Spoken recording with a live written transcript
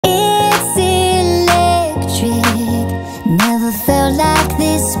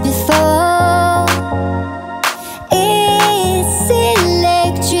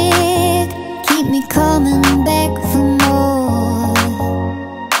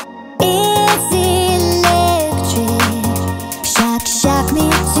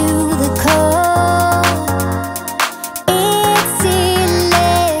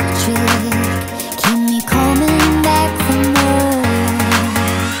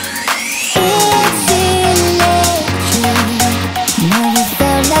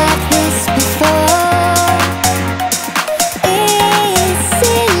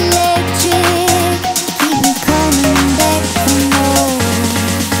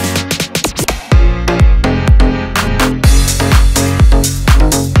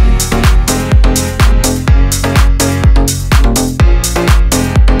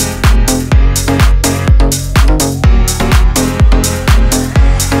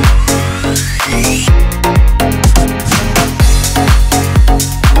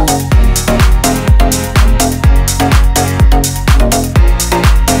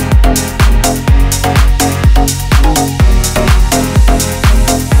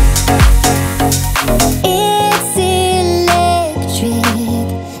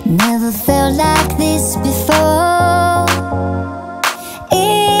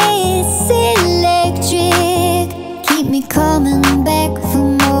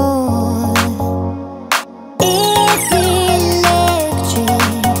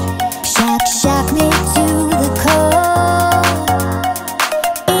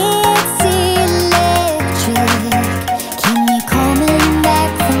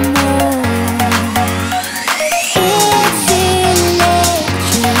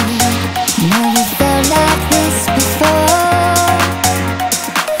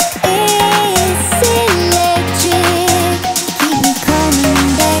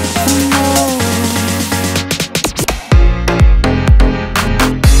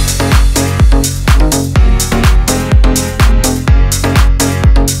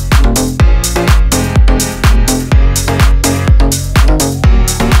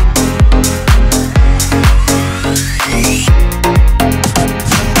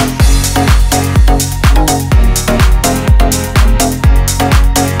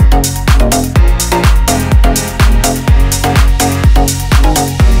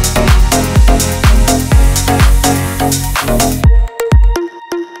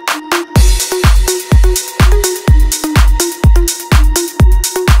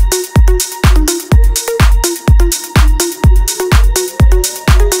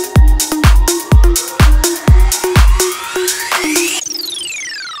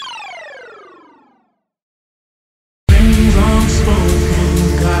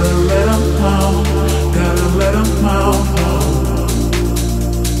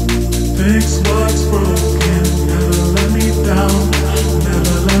Fix what's broken, never let me down,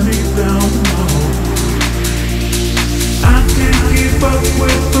 never let me down, no. I can't keep up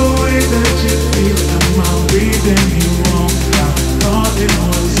with the way that you feel. Am I reading you wrong? I thought it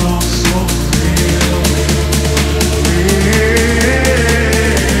was all so real, real.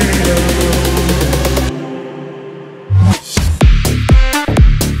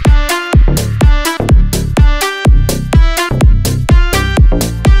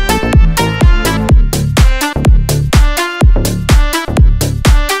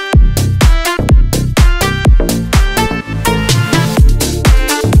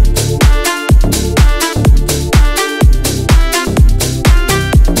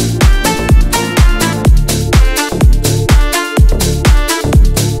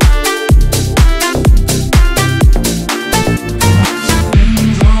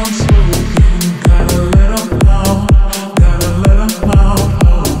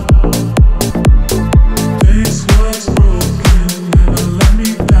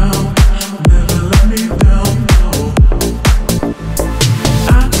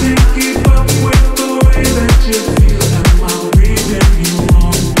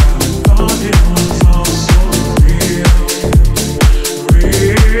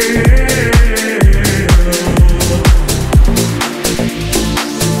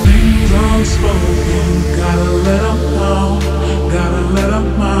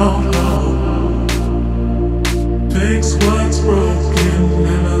 Fix what's broken,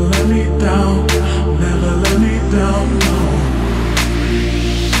 never let me down, never let me down, no.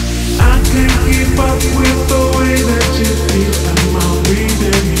 I can't keep up with the way that you feel. Am I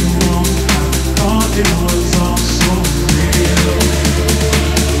reading you wrong? I thought it was all so real,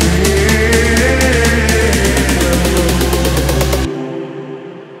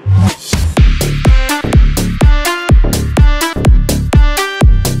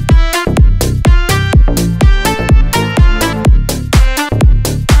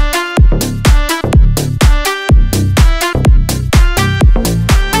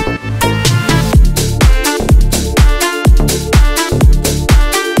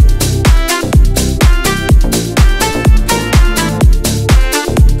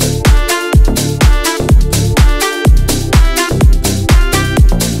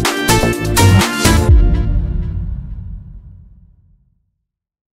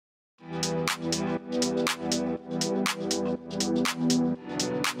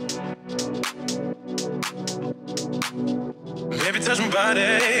 Baby, touch my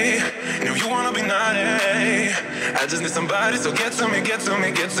body. Know you wanna be naughty. I just need somebody, so get to me, get to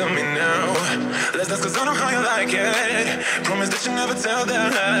me, get to me now. Let's dance, cause I know how you like it. Promise that you never tell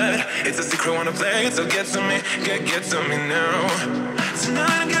that. It's a secret, wanna play it, so get to me, get to me now.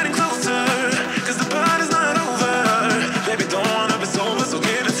 Tonight I'm getting closer, cause the party's not over. Baby, don't wanna be sober, so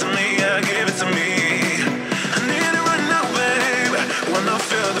give it to me, yeah, give it to me. I need it right now, babe. Wanna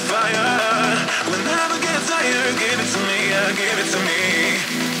feel the fire. We'll never get tired, give it to me, yeah, give it to me.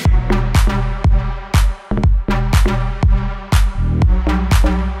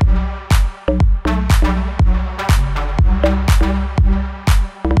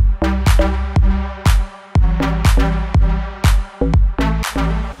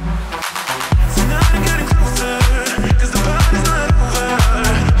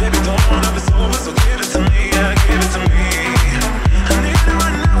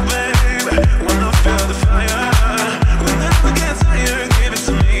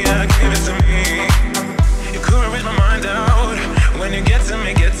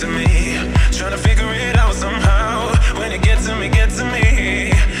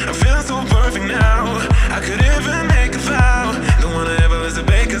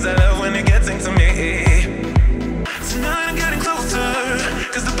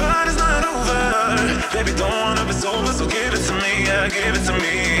 Baby, don't wanna be sober, so give it to me, yeah, give it to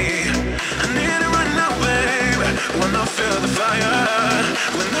me. I need it right now, babe. Wanna feel the fire.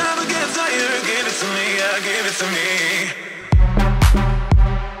 We'll never get tired, give it to me, yeah, give it to me.